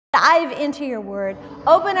Dive into your word.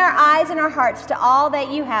 Open our eyes and our hearts to all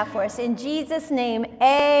that you have for us. In Jesus' name,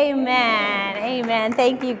 amen. Amen.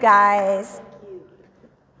 Thank you, guys.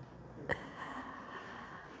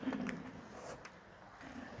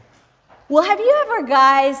 Well, have you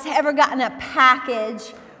guys ever gotten a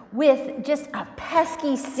package with just a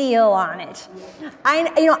pesky seal on it? I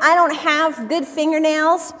don't have good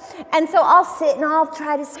fingernails, and so I'll sit and I'll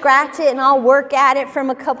try to scratch it and I'll work at it from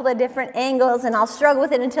a couple of different angles and I'll struggle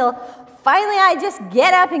with it until finally I just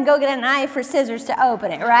get up and go get a knife or scissors to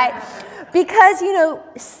open it, right? Because,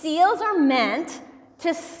 seals are meant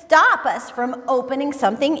to stop us from opening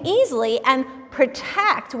something easily and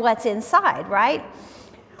protect what's inside, right?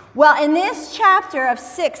 Well, in this chapter of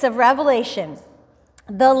 6 of Revelation,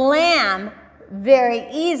 the Lamb very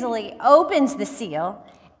easily opens the seal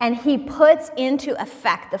and he puts into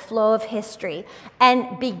effect the flow of history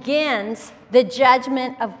and begins the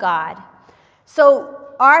judgment of God. So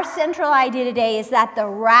our central idea today is that the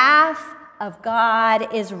wrath of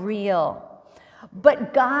God is real,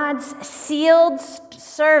 but God's sealed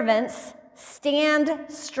servants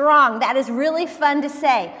stand strong. That is really fun to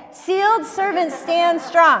say. Sealed servants stand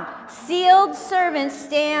strong. Sealed servants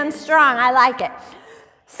stand strong. I like it.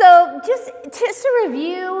 So just to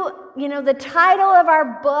review, the title of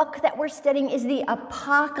our book that we're studying is The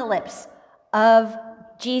Apocalypse of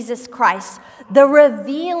Jesus Christ. The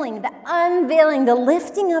revealing, the unveiling, the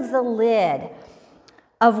lifting of the lid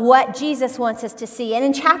of what Jesus wants us to see. And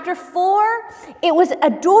in chapter 4, a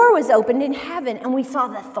door was opened in heaven and we saw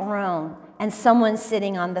the throne and someone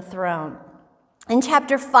sitting on the throne. In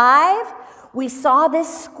chapter 5, we saw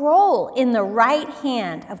this scroll in the right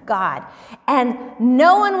hand of God. And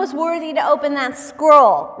no one was worthy to open that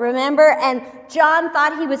scroll, remember? And John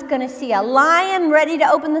thought he was going to see a lion ready to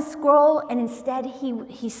open the scroll, and instead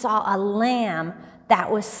he saw a lamb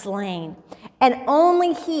that was slain. And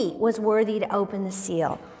only he was worthy to open the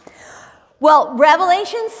seal. Well,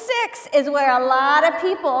 Revelation 6 is where a lot of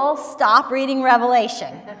people stop reading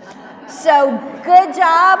Revelation. So good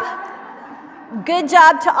job. Good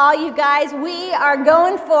job to all you guys. We are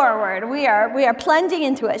going forward. We are plunging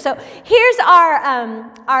into it. So here's our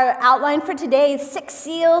outline for today: 6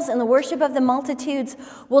 seals and the worship of the multitudes.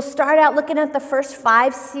 We'll start out looking at the first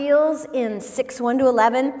 5 seals in 6:1 to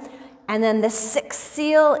 11, and then the 6th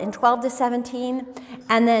seal in 12 to 17,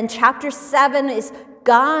 and then chapter 7 is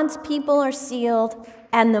God's people are sealed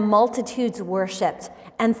and the multitudes worshipped.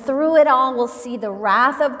 And through it all, we'll see the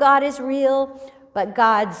wrath of God is real, but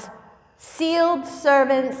God's sealed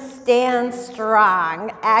servants stand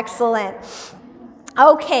strong. Excellent.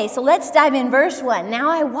 Okay, so let's dive in. Verse 1. Now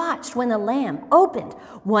I watched when the Lamb opened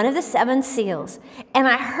one of the 7 seals, and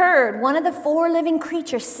I heard one of the 4 living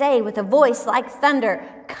creatures say with a voice like thunder,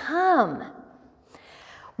 "Come."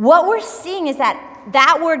 What we're seeing is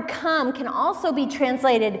that word "come" can also be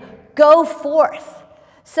translated "go forth."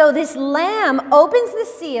 So this Lamb opens the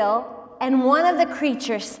seal, and one of the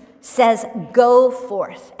creatures says, "Go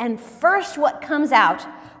forth." And first what comes out,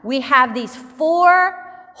 we have these 4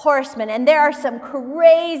 horsemen, and there are some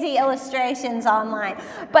crazy illustrations online.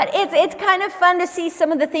 But it's kind of fun to see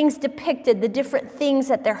some of the things depicted, the different things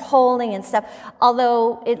that they're holding and stuff,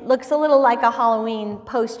 although it looks a little like a Halloween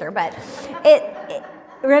poster. But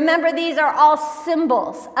remember, these are all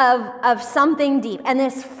symbols of something deep. And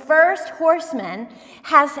this first horseman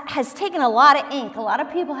has taken a lot of ink. A lot of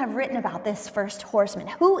people have written about this first horseman.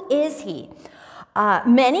 Who is he?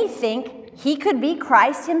 Many think he could be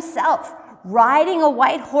Christ himself, riding a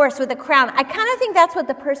white horse with a crown. I kind of think that's what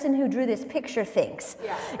the person who drew this picture thinks,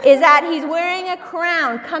 is that he's wearing a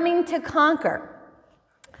crown, coming to conquer.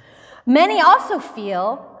 Many also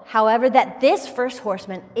feel, however, that this first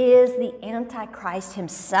horseman is the Antichrist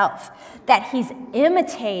himself, that he's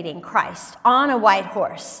imitating Christ on a white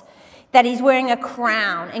horse, that he's wearing a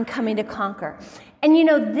crown and coming to conquer. And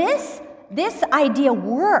this idea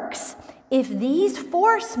works if these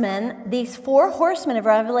 4 horsemen of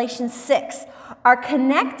Revelation 6 are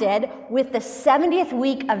connected with the 70th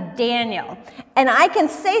week of Daniel. And I can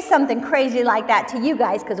say something crazy like that to you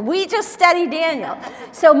guys because we just studied Daniel.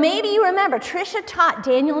 So maybe you remember, Tricia taught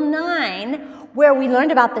Daniel 9, where we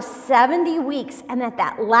learned about the 70 weeks, and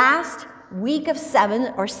that last week of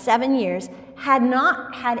 7 or 7 years had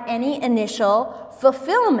not had any initial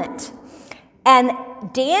fulfillment. And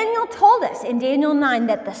Daniel told us in Daniel 9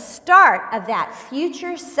 that the start of that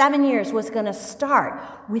future 7 years was going to start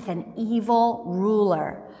with an evil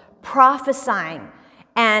ruler prophesying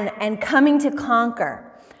and coming to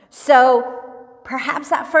conquer. So perhaps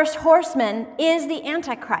that first horseman is the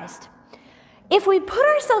Antichrist. If we put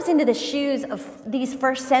ourselves into the shoes of these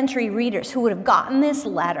first century readers who would have gotten this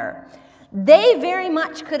letter, They very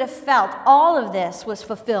much could have felt all of this was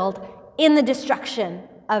fulfilled in the destruction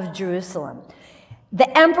of Jerusalem.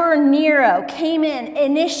 The Emperor Nero came in,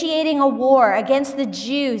 initiating a war against the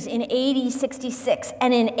Jews in AD 66.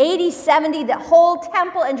 And in AD 70, the whole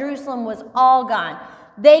temple in Jerusalem was all gone.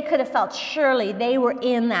 They could have felt surely they were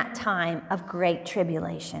in that time of great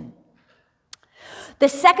tribulation. The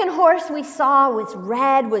second horse we saw was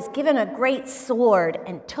red, was given a great sword,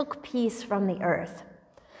 and took peace from the earth.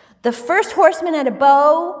 The first horseman had a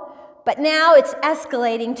bow, but now it's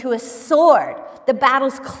escalating to a sword. The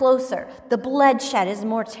battle's closer. The bloodshed is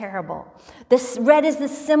more terrible. This red is the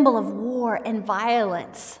symbol of war and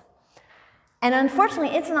violence. And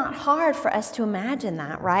unfortunately, it's not hard for us to imagine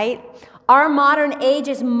that, right? Our modern age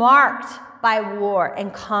is marked by war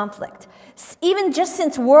and conflict. Even just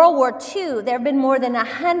since World War II, there have been more than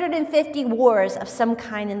 150 wars of some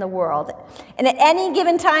kind in the world. And at any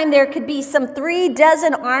given time, there could be some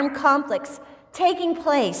 36 armed conflicts taking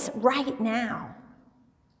place right now.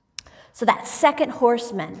 So that second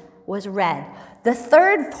horseman was red. The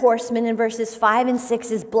third horseman in verses 5 and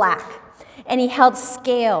 6 is black. And he held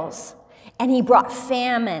scales. And he brought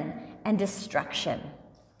famine and destruction.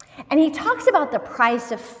 And he talks about the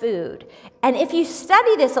price of food. And if you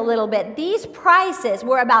study this a little bit, these prices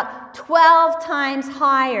were about 12 times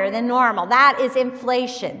higher than normal. That is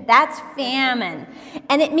inflation. That's famine.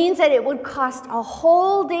 And it means that it would cost a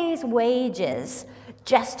whole day's wages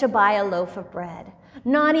just to buy a loaf of bread,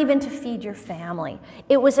 not even to feed your family.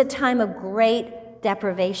 It was a time of great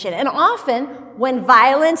deprivation. And often, when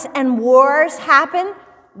violence and wars happen,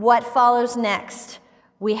 what follows next?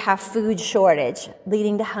 We have food shortage,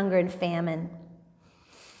 leading to hunger and famine.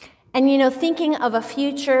 And you know, thinking of a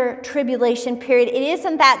future tribulation period, it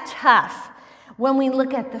isn't that tough when we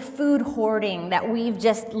look at the food hoarding that we've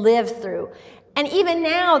just lived through. And even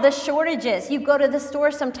now, the shortages. You go to the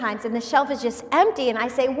store sometimes and the shelf is just empty, and I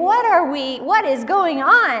say, what is going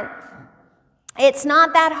on? It's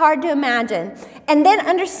not that hard to imagine. And then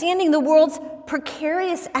understanding the world's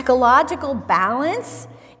precarious ecological balance,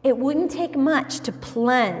 it wouldn't take much to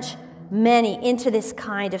plunge many into this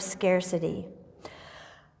kind of scarcity.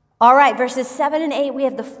 All right, verses 7 and 8, we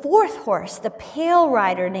have the fourth horse, the pale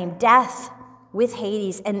rider named Death with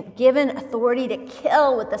Hades, and given authority to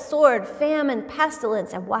kill with the sword, famine,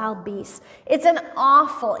 pestilence, and wild beasts. It's an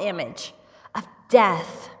awful image of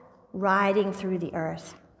death riding through the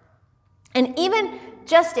earth. And even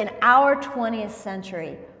just in our 20th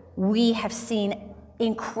century, we have seen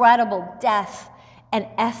incredible death and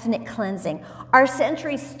ethnic cleansing. Our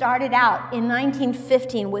century started out in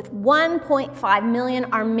 1915 with 1.5 million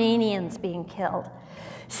Armenians being killed.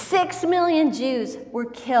 6 million Jews were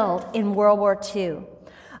killed in World War II.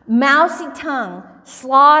 Mao Zedong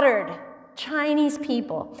slaughtered Chinese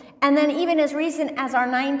people. And then even as recent as our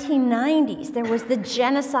 1990s, there was the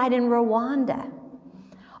genocide in Rwanda.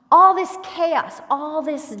 All this chaos, all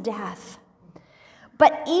this death.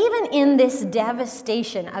 But even in this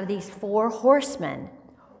devastation of these four horsemen,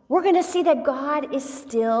 we're going to see that God is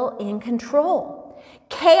still in control.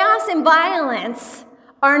 Chaos and violence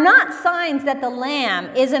are not signs that the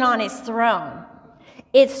Lamb isn't on his throne.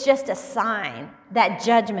 It's just a sign that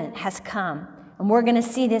judgment has come. And we're going to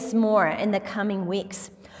see this more in the coming weeks.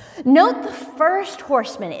 Note the first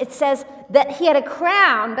horseman. It says that he had a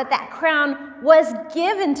crown, but that crown was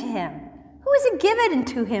given to him. Who was it given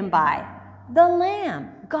to him by? The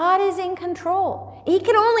Lamb. God is in control. He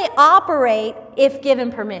can only operate if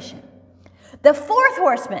given permission. The fourth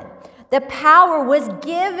horseman, the power was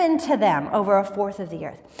given to them over a fourth of the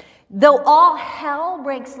earth. Though all hell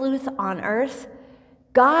breaks loose on earth,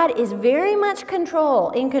 God is very much in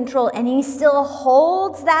control, and he still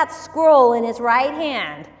holds that scroll in his right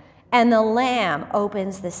hand, and the Lamb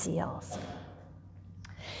opens the seals.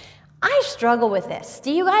 I struggle with this.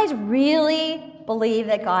 Do you guys really believe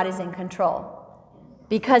that God is in control?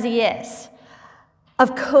 Because he is.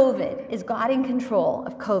 Of COVID, is God in control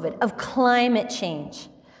of COVID, of climate change,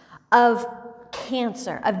 of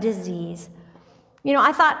cancer, of disease? You know,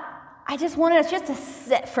 I thought, I just wanted us just to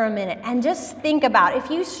sit for a minute and just think about, if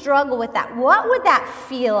you struggle with that, what would that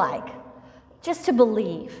feel like? Just to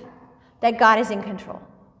believe that God is in control.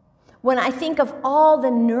 When I think of all the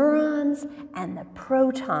neurons and the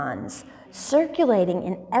protons circulating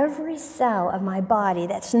in every cell of my body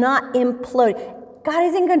that's not imploding, God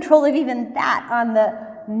is in control of even that on the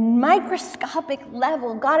microscopic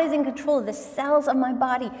level. God is in control of the cells of my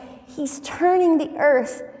body. He's turning the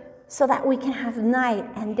earth so that we can have night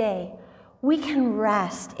and day. We can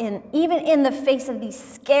rest even in the face of these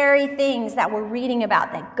scary things that we're reading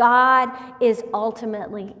about, that God is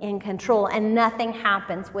ultimately in control and nothing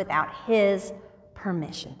happens without his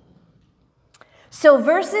permission. So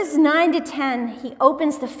verses 9 to 10, he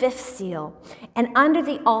opens the fifth seal, and under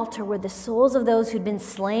the altar were the souls of those who'd been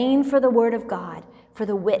slain for the word of God, for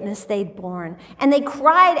the witness they'd borne. And they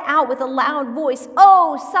cried out with a loud voice,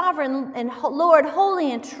 "Oh, sovereign and Lord,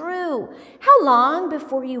 holy and true, how long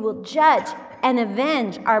before you will judge and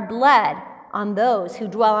avenge our blood on those who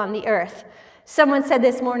dwell on the earth?" Someone said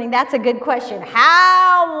this morning, that's a good question.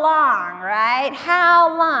 How long, right?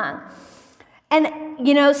 How long? And,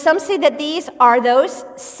 some say that these are those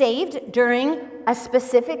saved during a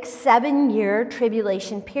specific 7-year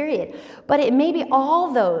tribulation period. But it may be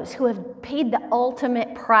all those who have paid the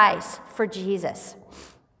ultimate price for Jesus.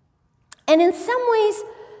 And in some ways,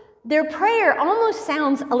 their prayer almost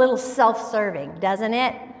sounds a little self-serving, doesn't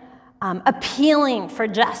it? Appealing for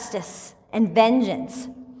justice and vengeance.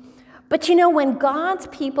 But when God's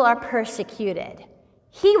people are persecuted,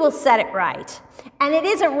 he will set it right. And it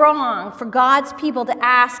isn't wrong for God's people to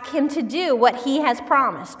ask him to do what he has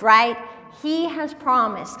promised, right? He has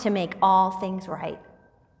promised to make all things right.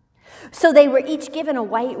 So they were each given a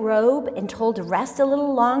white robe and told to rest a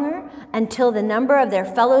little longer until the number of their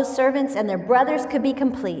fellow servants and their brothers could be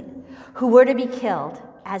complete, who were to be killed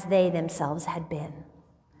as they themselves had been.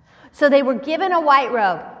 So they were given a white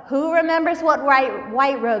robe. Who remembers what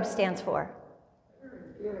white robe stands for?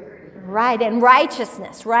 Right, and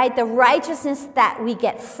righteousness, right? The righteousness that we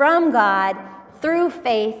get from God through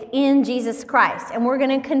faith in Jesus Christ. And we're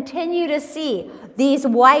going to continue to see these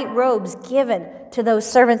white robes given to those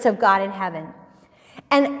servants of God in heaven.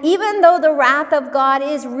 And even though the wrath of God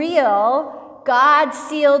is real, God's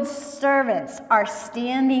sealed servants are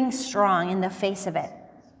standing strong in the face of it.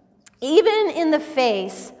 Even in the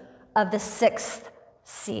face of the sixth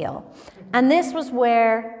seal. And this was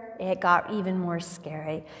where it got even more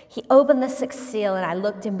scary. He opened the sixth seal, and I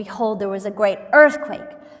looked, and behold, there was a great earthquake.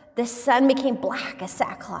 The sun became black as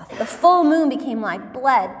sackcloth. The full moon became like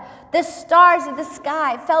blood. The stars of the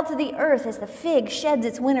sky fell to the earth as the fig sheds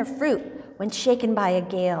its winter fruit when shaken by a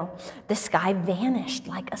gale. The sky vanished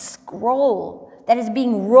like a scroll that is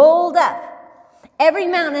being rolled up. Every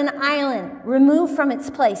mountain and island removed from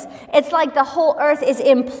its place. It's like the whole earth is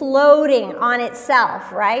imploding on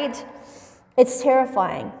itself, right? It's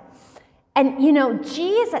terrifying. And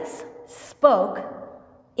Jesus spoke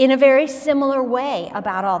in a very similar way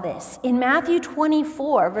about all this. In Matthew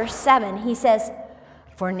 24, verse 7, he says,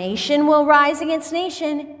 "For nation will rise against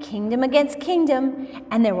nation, kingdom against kingdom,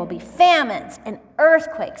 and there will be famines and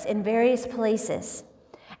earthquakes in various places."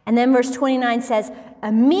 And then verse 29 says,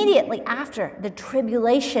 "Immediately after the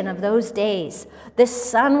tribulation of those days, the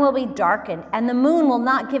sun will be darkened, and the moon will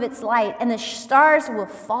not give its light, and the stars will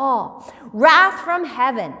fall. Wrath from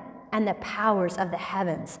heaven, and the powers of the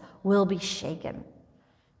heavens will be shaken."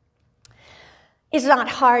 It's not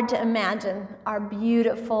hard to imagine our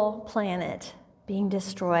beautiful planet being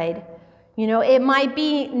destroyed. It might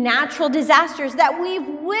be natural disasters that we've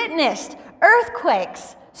witnessed,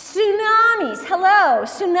 earthquakes, tsunamis,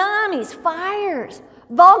 fires,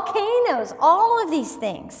 volcanoes, all of these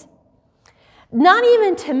things. Not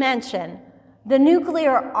even to mention the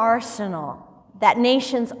nuclear arsenal that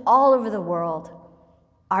nations all over the world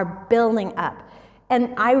are building up.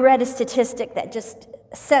 And I read a statistic that just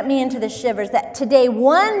sent me into the shivers, that today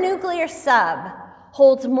one nuclear sub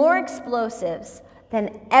holds more explosives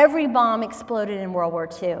than every bomb exploded in World War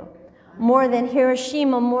II. More than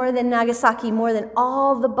Hiroshima, more than Nagasaki, more than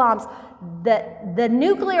all the bombs. The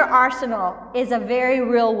nuclear arsenal is a very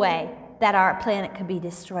real way that our planet could be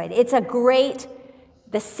destroyed.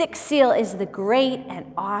 The sixth seal is the great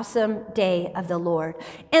and awesome day of the Lord.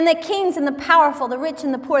 And the kings and the powerful, the rich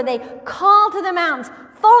and the poor, they call to the mountains,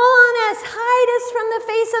 "Fall on us, hide us from the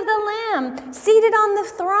face of the Lamb, seated on the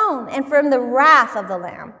throne, and from the wrath of the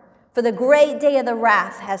Lamb. For the great day of the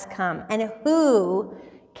wrath has come, and who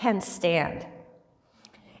can stand?"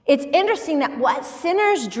 It's interesting that what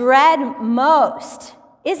sinners dread most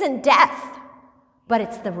isn't death, but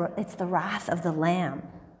it's the wrath of the Lamb.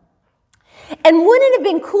 And wouldn't it have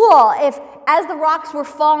been cool if, as the rocks were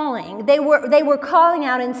falling, they were calling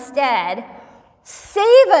out instead,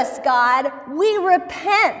 "Save us, God, we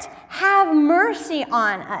repent, have mercy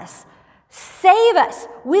on us, save us."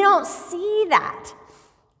 We don't see that.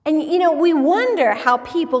 And we wonder how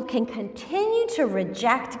people can continue to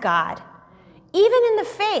reject God, even in the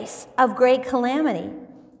face of great calamity.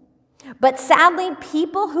 But sadly,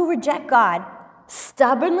 people who reject God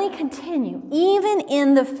stubbornly continue, even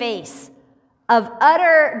in the face of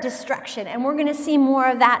utter destruction. And we're going to see more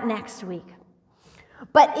of that next week.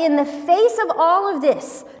 But in the face of all of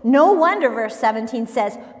this, no wonder verse 17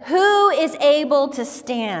 says, "Who is able to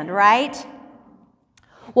stand," right?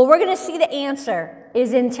 Well, we're going to see the answer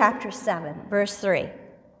is in chapter 7, verse 3.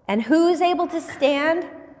 And who is able to stand?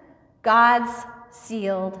 God's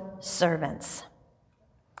sealed servants.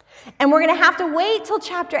 And we're going to have to wait till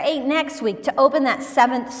chapter 8 next week to open that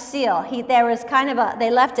 7th seal.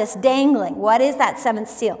 They left us dangling. What is that 7th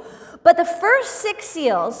seal? But the first 6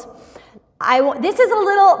 seals, this is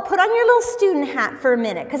put on your little student hat for a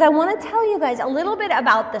minute, because I want to tell you guys a little bit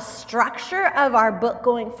about the structure of our book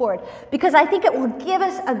going forward, because I think it will give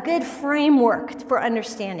us a good framework for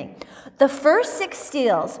understanding. The first 6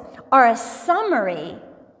 seals are a summary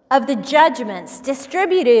of the judgments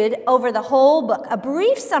distributed over the whole book, a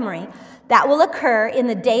brief summary that will occur in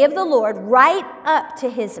the day of the Lord right up to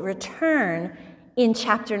his return in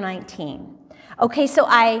chapter 19. Okay, so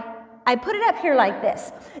I put it up here like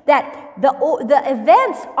this, that the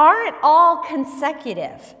events aren't all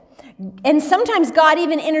consecutive. And sometimes God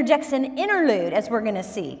even interjects an interlude, as we're going to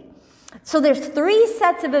see. So there's 3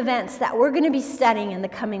 sets of events that we're going to be studying in the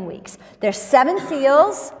coming weeks. There's 7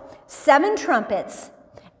 seals, 7 trumpets,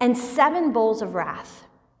 and 7 bowls of wrath.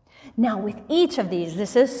 Now, with each of these,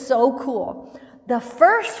 this is so cool. The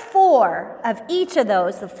first 4 of each of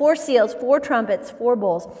those, the 4 seals, 4 trumpets, 4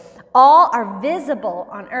 bowls, all are visible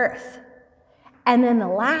on earth. And then the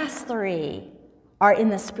last 3 are in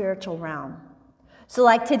the spiritual realm. So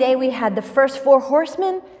like today we had the first 4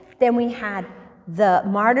 horsemen, then we had the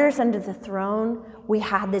martyrs under the throne, we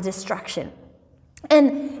had the destruction.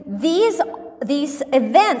 And these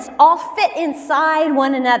events all fit inside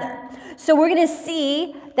one another. So we're going to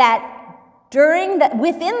see that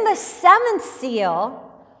within the 7th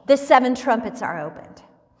seal, the 7 trumpets are opened.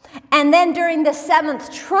 And then during the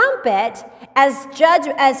 7th trumpet, as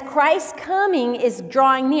Christ's coming is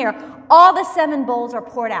drawing near, all the 7 bowls are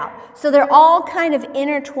poured out. So they're all kind of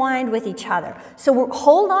intertwined with each other. So we'll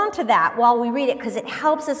hold on to that while we read it, because it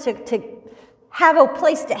helps us to have a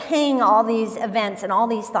place to hang all these events and all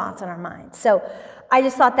these thoughts in our minds. So I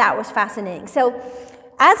just thought that was fascinating. So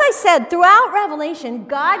as I said, throughout Revelation,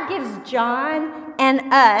 God gives John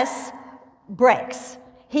and us breaks.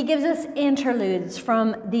 He gives us interludes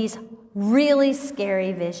from these really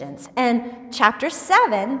scary visions. And chapter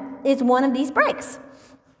 7 is one of these breaks.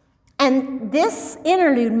 And this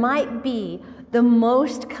interlude might be the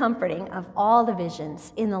most comforting of all the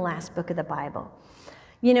visions in the last book of the Bible.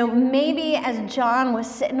 You know, maybe as John was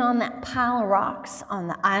sitting on that pile of rocks on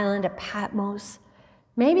the island of Patmos,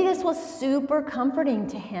 maybe this was super comforting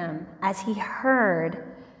to him as he heard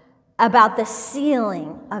about the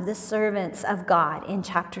sealing of the servants of God in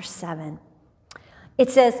chapter 7. It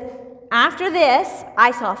says, after this,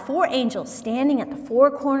 I saw 4 angels standing at the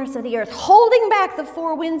 4 corners of the earth, holding back the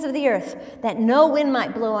 4 winds of the earth, that no wind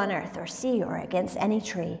might blow on earth or sea or against any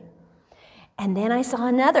tree. And then I saw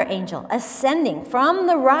another angel ascending from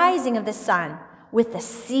the rising of the sun with the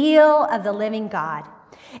seal of the living God.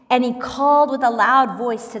 And he called with a loud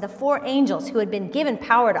voice to the 4 angels who had been given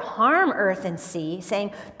power to harm earth and sea,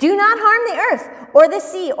 saying, do not harm the earth or the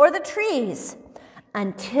sea or the trees,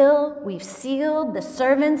 until we've sealed the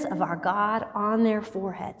servants of our God on their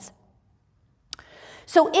foreheads.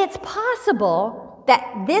 So it's possible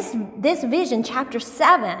that this vision, chapter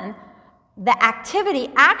 7, the activity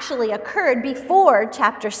actually occurred before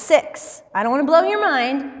chapter 6. I don't want to blow your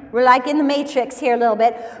mind. We're like in the Matrix here a little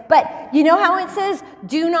bit. But you know how it says,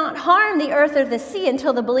 do not harm the earth or the sea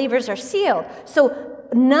until the believers are sealed. So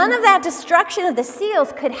none of that destruction of the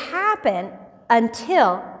seals could happen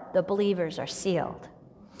until the believers are sealed.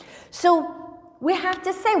 So we have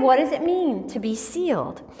to say, what does it mean to be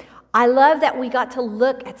sealed? I love that we got to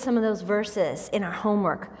look at some of those verses in our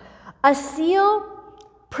homework. A seal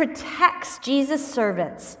protects Jesus'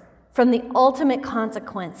 servants from the ultimate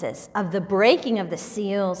consequences of the breaking of the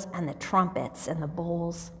seals and the trumpets and the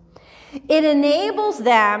bowls. It enables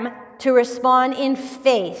them to respond in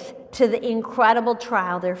faith to the incredible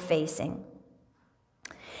trial they're facing.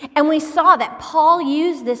 And we saw that Paul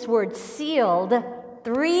used this word sealed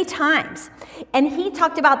 3 times. And he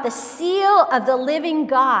talked about the seal of the living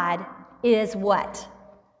God is what?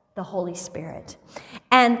 The Holy Spirit.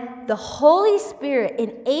 And the Holy Spirit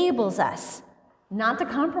enables us not to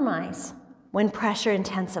compromise when pressure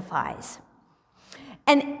intensifies.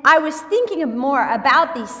 And I was thinking more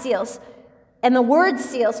about these seals and the word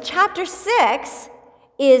seals. Chapter 6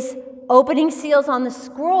 is opening seals on the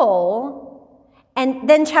scroll. And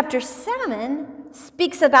then chapter 7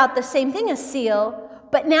 speaks about the same thing as seal,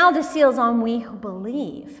 but now the seal's on we who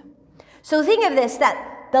believe. So think of this,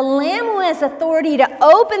 that the Lamb who has authority to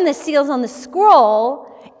open the seals on the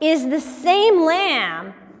scroll is the same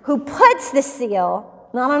Lamb who puts the seal,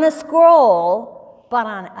 not on a scroll, but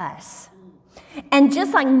on us. And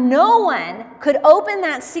just like no one could open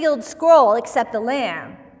that sealed scroll except the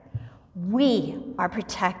Lamb, we are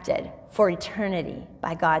protected for eternity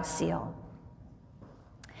by God's seal.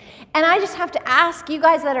 And I just have to ask you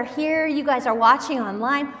guys that are here, you guys are watching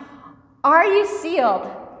online, are you sealed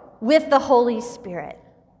with the Holy Spirit?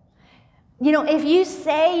 You know, if you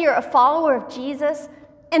say you're a follower of Jesus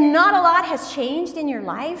and not a lot has changed in your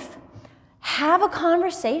life, have a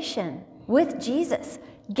conversation with Jesus.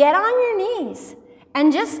 Get on your knees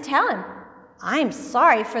and just tell him, I'm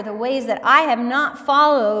sorry for the ways that I have not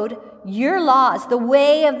followed your laws, the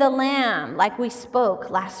way of the Lamb, like we spoke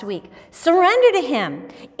last week. Surrender to him.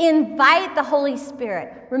 Invite the Holy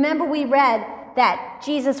Spirit. Remember, we read that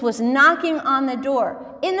Jesus was knocking on the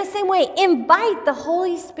door. In the same way, invite the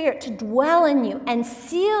Holy Spirit to dwell in you and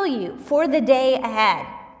seal you for the day ahead.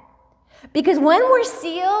 Because when we're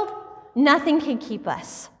sealed, nothing can keep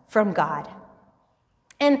us from God.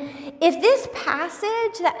 And if this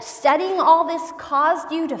passage, that studying all this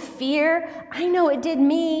caused you to fear, I know it did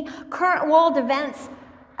me, current world events,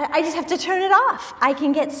 I just have to turn it off. I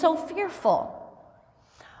can get so fearful.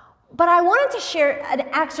 But I wanted to share an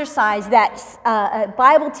exercise that a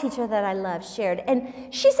Bible teacher that I love shared.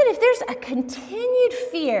 And she said if there's a continued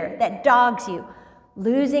fear that dogs you,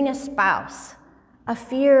 losing a spouse, a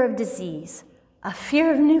fear of disease, a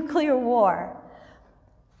fear of nuclear war,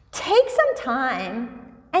 take some time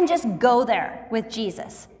and just go there with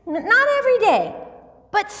Jesus. Not every day,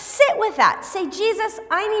 but sit with that. Say, Jesus,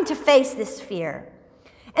 I need to face this fear.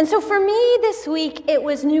 And so for me this week, it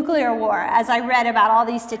was nuclear war. As I read about all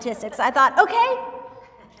these statistics, I thought, okay,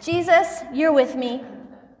 Jesus, you're with me.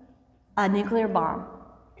 A nuclear bomb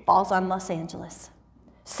falls on Los Angeles.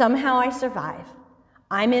 Somehow I survive.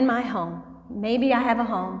 I'm in my home. Maybe I have a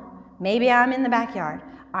home. Maybe I'm in the backyard.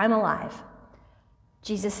 I'm alive.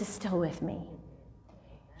 Jesus is still with me.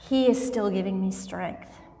 He is still giving me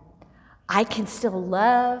strength. I can still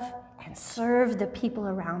love and serve the people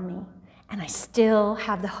around me. And I still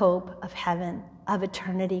have the hope of heaven, of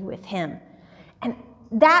eternity with him. And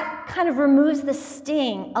that kind of removes the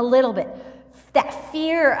sting a little bit, that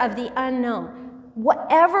fear of the unknown.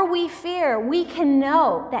 Whatever we fear, we can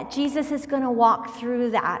know that Jesus is going to walk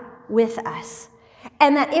through that with us.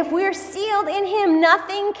 And that if we're sealed in him,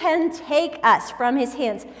 nothing can take us from his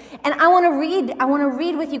hands. And I want to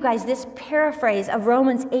read with you guys this paraphrase of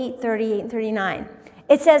Romans 8:38 and 39.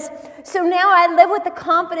 It says, so now I live with the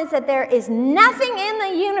confidence that there is nothing in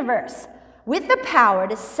the universe with the power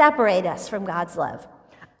to separate us from God's love.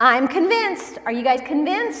 I'm convinced. Are you guys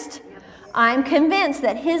convinced? I'm convinced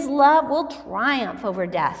that his love will triumph over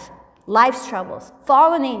death, life's troubles,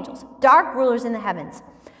 fallen angels, dark rulers in the heavens.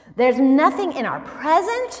 There's nothing in our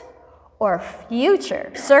present or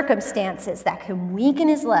future circumstances that can weaken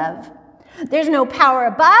his love. There's no power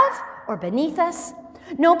above or beneath us.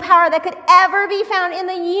 No power that could ever be found in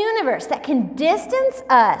the universe that can distance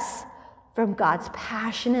us from God's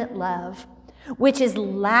passionate love, which is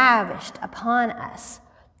lavished upon us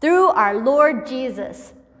through our Lord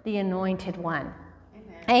Jesus, the Anointed One.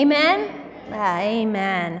 Amen?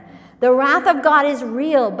 Amen. The wrath of God is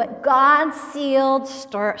real, but God's sealed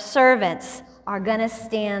servants are going to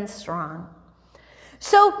stand strong.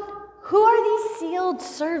 So, who are these sealed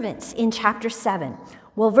servants in chapter 7?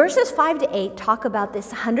 Well, verses 5 to 8 talk about this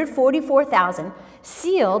 144,000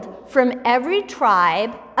 sealed from every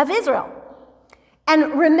tribe of Israel.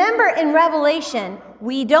 And remember in Revelation,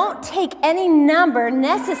 we don't take any number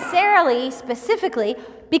necessarily, specifically,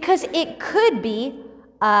 because it could be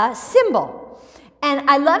a symbol. And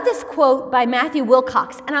I love this quote by Matthew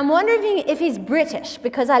Wilcox, and I'm wondering if he's British,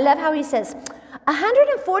 because I love how he says,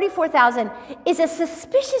 144,000 is a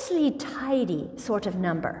suspiciously tidy sort of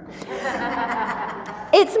number.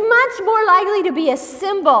 It's much more likely to be a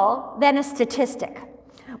symbol than a statistic.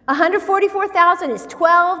 144,000 is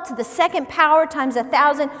 12 to the second power times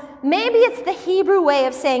 1,000. Maybe it's the Hebrew way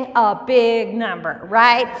of saying a big number,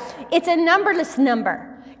 right? It's a numberless number.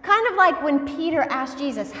 Kind of like when Peter asked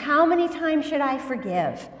Jesus, how many times should I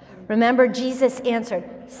forgive? Remember, Jesus answered,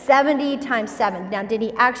 70 times 7. Now, did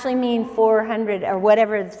he actually mean 400 or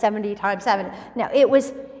whatever, 70 times 7? No, it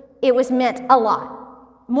was meant a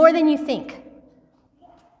lot, more than you think.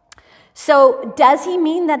 So does he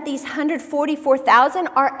mean that these 144,000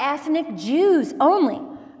 are ethnic Jews only?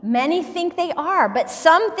 Many think they are, but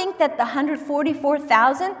some think that the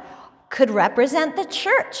 144,000 could represent the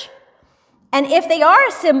church. And if they are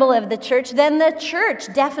a symbol of the church, then the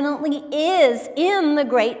church definitely is in the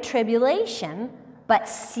Great Tribulation, but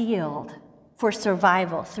sealed for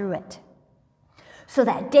survival through it. So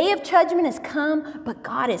that day of judgment has come, but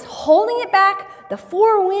God is holding it back. The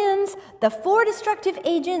four winds, the four destructive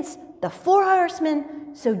agents, the 4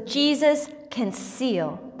 horsemen, so Jesus can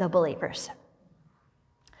seal the believers.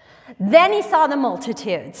 Then he saw the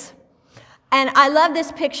multitudes. And I love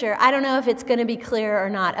this picture. I don't know if it's going to be clear or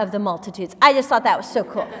not of the multitudes. I just thought that was so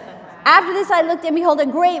cool. After this I looked, and behold, a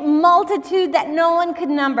great multitude that no one could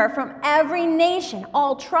number, from every nation,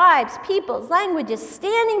 all tribes, peoples, languages,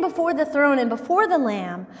 standing before the throne and before the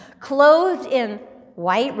Lamb, clothed in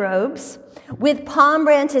white robes, with palm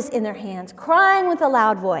branches in their hands, crying with a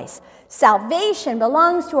loud voice, "Salvation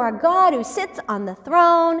belongs to our God who sits on the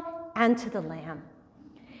throne and to the Lamb."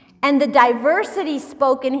 And the diversity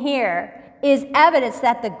spoken here is evidence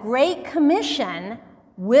that the Great Commission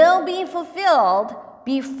will be fulfilled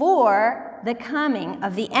before the coming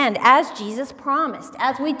of the end, as Jesus promised,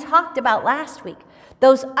 as we talked about last week.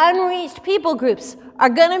 Those unreached people groups are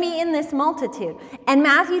going to be in this multitude. And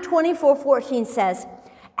Matthew 24:14 says,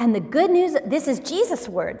 and the good news, this is Jesus'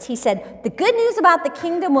 words, he said, the good news about the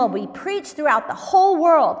kingdom will be preached throughout the whole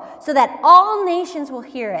world so that all nations will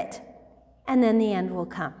hear it, and then the end will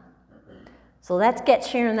come. So let's get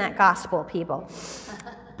sharing that gospel, people.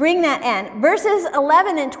 Bring that in. Verses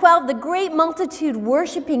 11 and 12, the great multitude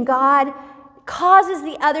worshiping God causes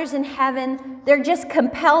the others in heaven, they're just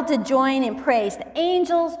compelled to join in praise. The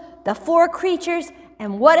angels, the 4 creatures,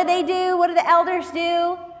 and what do they do? What do the elders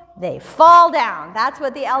do? They fall down. That's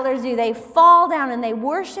what the elders do. They fall down and they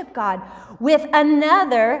worship God with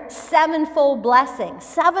another 7-fold blessing,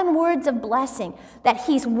 7 words of blessing, that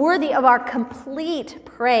he's worthy of our complete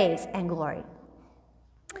praise and glory.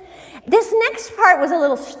 This next part was a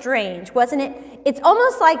little strange, wasn't it? It's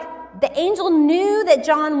almost like the angel knew that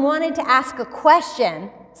John wanted to ask a question,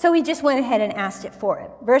 so he just went ahead and asked it for him.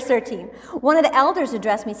 Verse 13, one of the elders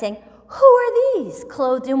addressed me saying, "Who are these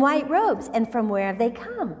clothed in white robes, and from where have they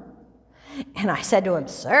come?" And I said to him,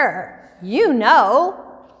 "Sir, you know."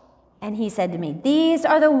 And he said to me, "These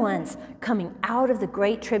are the ones coming out of the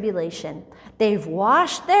great tribulation. They've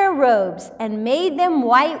washed their robes and made them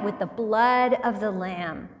white with the blood of the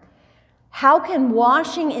Lamb." How can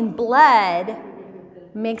washing in blood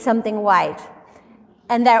make something white?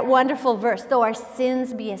 And that wonderful verse, though our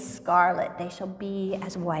sins be as scarlet, they shall be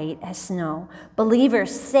as white as snow.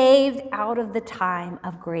 Believers saved out of the time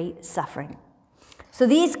of great suffering. So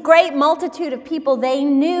these great multitude of people, they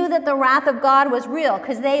knew that the wrath of God was real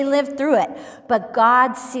because they lived through it. But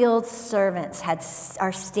God's sealed servants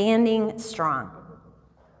are standing strong.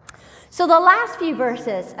 So the last few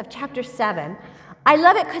verses of chapter 7, I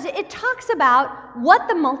love it because it talks about what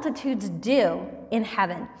the multitudes do in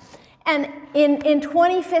heaven. And in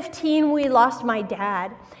 2015, we lost my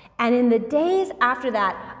dad. And in the days after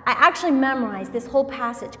that, I actually memorized this whole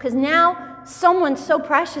passage because now someone so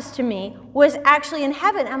precious to me was actually in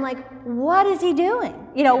heaven. I'm like, what is he doing?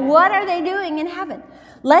 You know, what are they doing in heaven?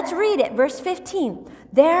 Let's read it. Verse 15.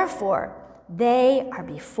 Therefore, they are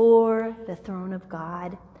before the throne of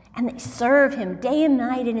God, and they serve him day and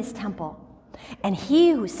night in his temple. And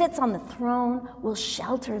he who sits on the throne will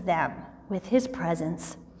shelter them with his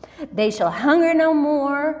presence. They shall hunger no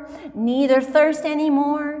more, neither thirst any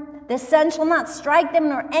more. The sun shall not strike them,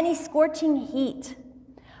 nor any scorching heat.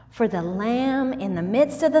 For the Lamb in the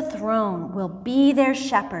midst of the throne will be their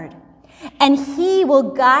shepherd, and he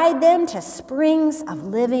will guide them to springs of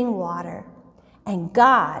living water, and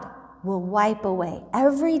God will wipe away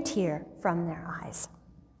every tear from their eyes.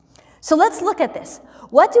 So let's look at this.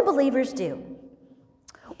 What do believers do?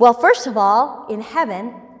 Well, first of all, in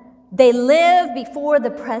heaven, they live before the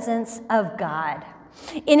presence of God.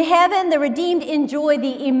 In heaven, the redeemed enjoy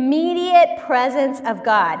the immediate presence of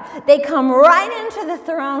God. They come right into the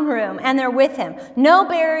throne room and they're with him. No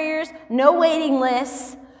barriers, no waiting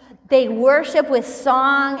lists. They worship with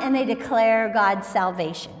song and they declare God's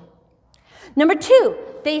salvation. Number 2,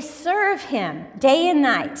 they serve him day and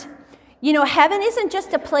night. You know, heaven isn't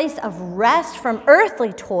just a place of rest from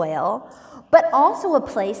earthly toil, but also a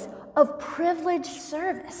place of privileged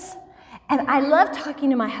service. And I love talking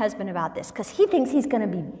to my husband about this because he thinks he's going to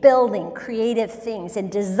be building creative things and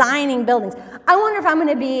designing buildings. I wonder if I'm going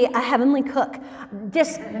to be a heavenly cook,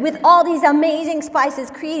 just with all these amazing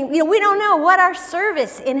spices creating. You know, we don't know what our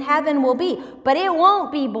service in heaven will be, but it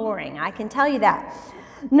won't be boring. I can tell you that.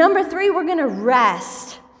 Number 3, we're going to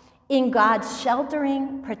rest in God's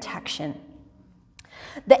sheltering protection.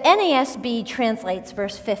 The NASB translates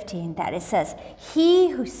verse 15 that it says, "He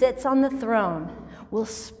who sits on the throne will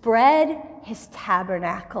spread his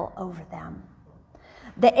tabernacle over them."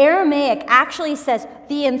 The Aramaic actually says,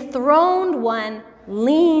 the enthroned one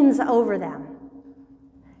leans over them.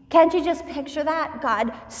 Can't you just picture that?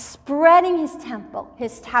 God spreading his temple,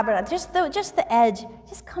 his tabernacle, just the edge,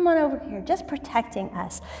 just come on over here, just protecting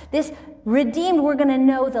us. This redeemed, we're going to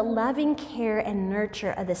know the loving care and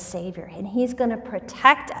nurture of the Savior, and he's going to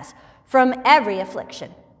protect us from every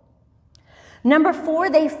affliction. Number 4,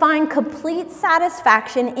 they find complete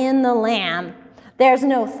satisfaction in the Lamb. There's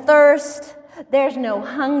no thirst, there's no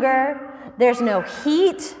hunger, there's no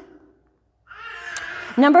heat.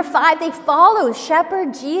 Number 5, they follow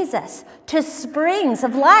Shepherd Jesus to springs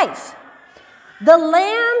of life. The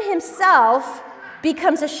Lamb himself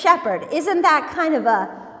becomes a shepherd. Isn't that kind of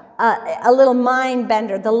a little mind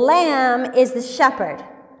bender? The Lamb is the shepherd,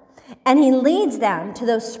 and he leads them to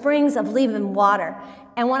those springs of living water.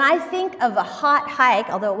 And when I think of a hot hike,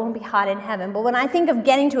 although it won't be hot in heaven, but when I think of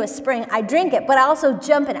getting to a spring, I drink it, but I also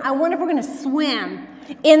jump in. I wonder if we're going to swim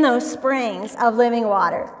in those springs of living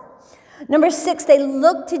water. Number 6, they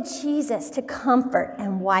look to Jesus to comfort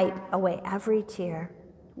and wipe away every tear.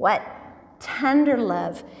 What tender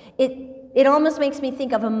love. It almost makes me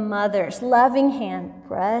think of a mother's loving hand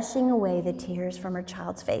brushing away the tears from her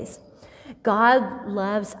child's face. God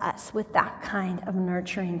loves us with that kind of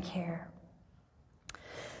nurturing care.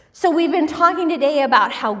 So we've been talking today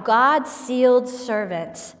about how God's sealed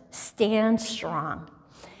servants stand strong.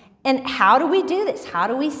 And how do we do this? How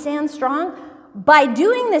do we stand strong? By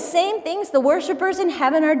doing the same things the worshipers in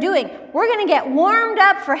heaven are doing. We're going to get warmed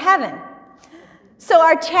up for heaven. So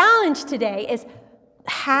our challenge today is,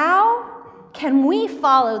 how can we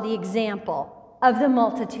follow the example of the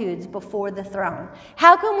multitudes before the throne?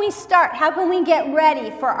 How can we start? How can we get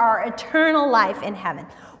ready for our eternal life in heaven?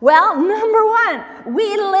 Well, number 1,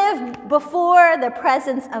 we live before the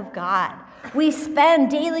presence of God. We spend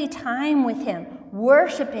daily time with him,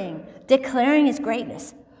 worshiping, declaring his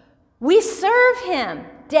greatness. We serve him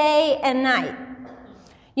day and night.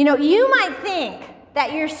 You know, you might think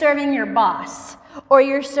that you're serving your boss or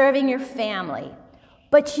you're serving your family,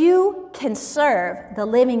 but you can serve the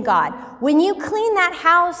living God. When you clean that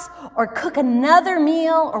house or cook another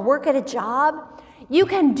meal or work at a job, you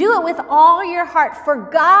can do it with all your heart for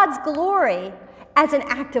God's glory as an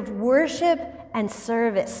act of worship and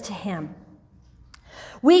service to him.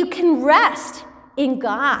 We can rest in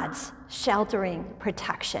God's sheltering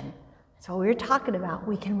protection. That's what we were talking about.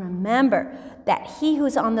 We can remember that he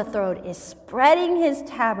who's on the throne is spreading his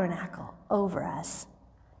tabernacle over us.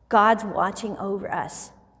 God's watching over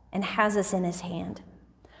us and has us in his hand.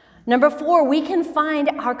 Number 4, we can find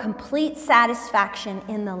our complete satisfaction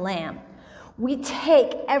in the Lamb. We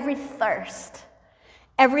take every thirst,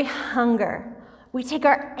 every hunger, we take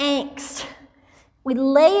our angst, we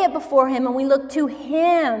lay it before him, and we look to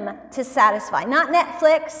him to satisfy. Not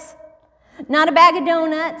Netflix, not a bag of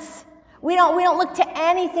donuts. We don't look to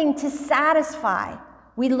anything to satisfy.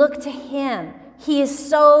 We look to him. He is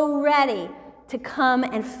so ready to come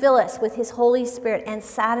and fill us with his Holy Spirit and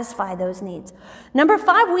satisfy those needs. Number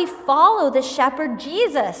 5, we follow the shepherd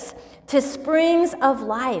Jesus to springs of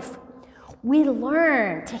life. We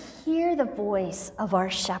learn to hear the voice of our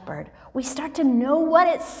shepherd. We start to know what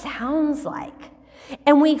it sounds like.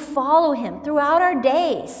 And we follow him throughout our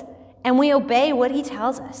days, and we obey what he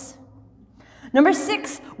tells us. Number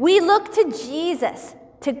 6, we look to Jesus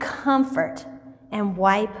to comfort and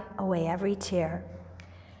wipe away every tear.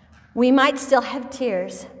 We might still have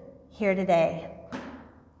tears here today.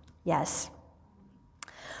 Yes.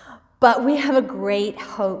 But we have a great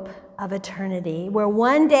hope of eternity, where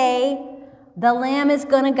one day the Lamb is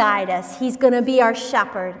going to guide us. He's going to be our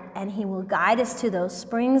shepherd, and he will guide us to those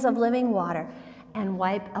springs of living water and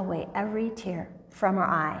wipe away every tear from our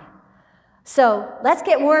eye. So let's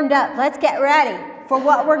get warmed up. Let's get ready for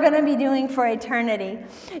what we're going to be doing for eternity.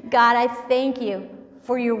 God, I thank you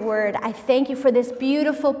for your word. I thank you for this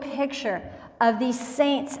beautiful picture of these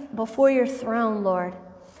saints before your throne, Lord.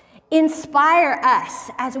 Inspire us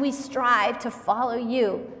as we strive to follow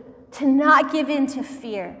you, to not give in to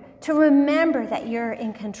fear, to remember that you're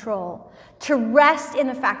in control, to rest in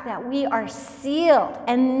the fact that we are sealed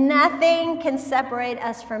and nothing can separate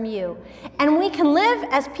us from you. And we can live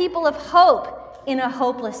as people of hope in a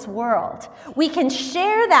hopeless world. We can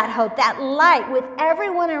share that hope, that light with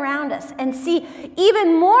everyone around us and see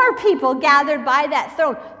even more people gathered by that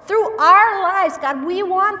throne. Through our lives, God, we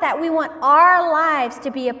want that. We want our lives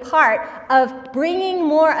to be a part of bringing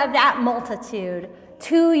more of that multitude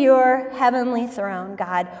to your heavenly throne,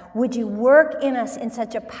 God. Would you work in us in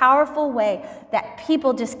such a powerful way that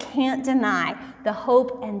people just can't deny the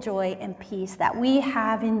hope and joy and peace that we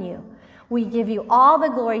have in you. We give you all the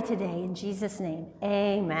glory today in Jesus' name.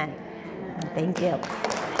 Amen. Thank you.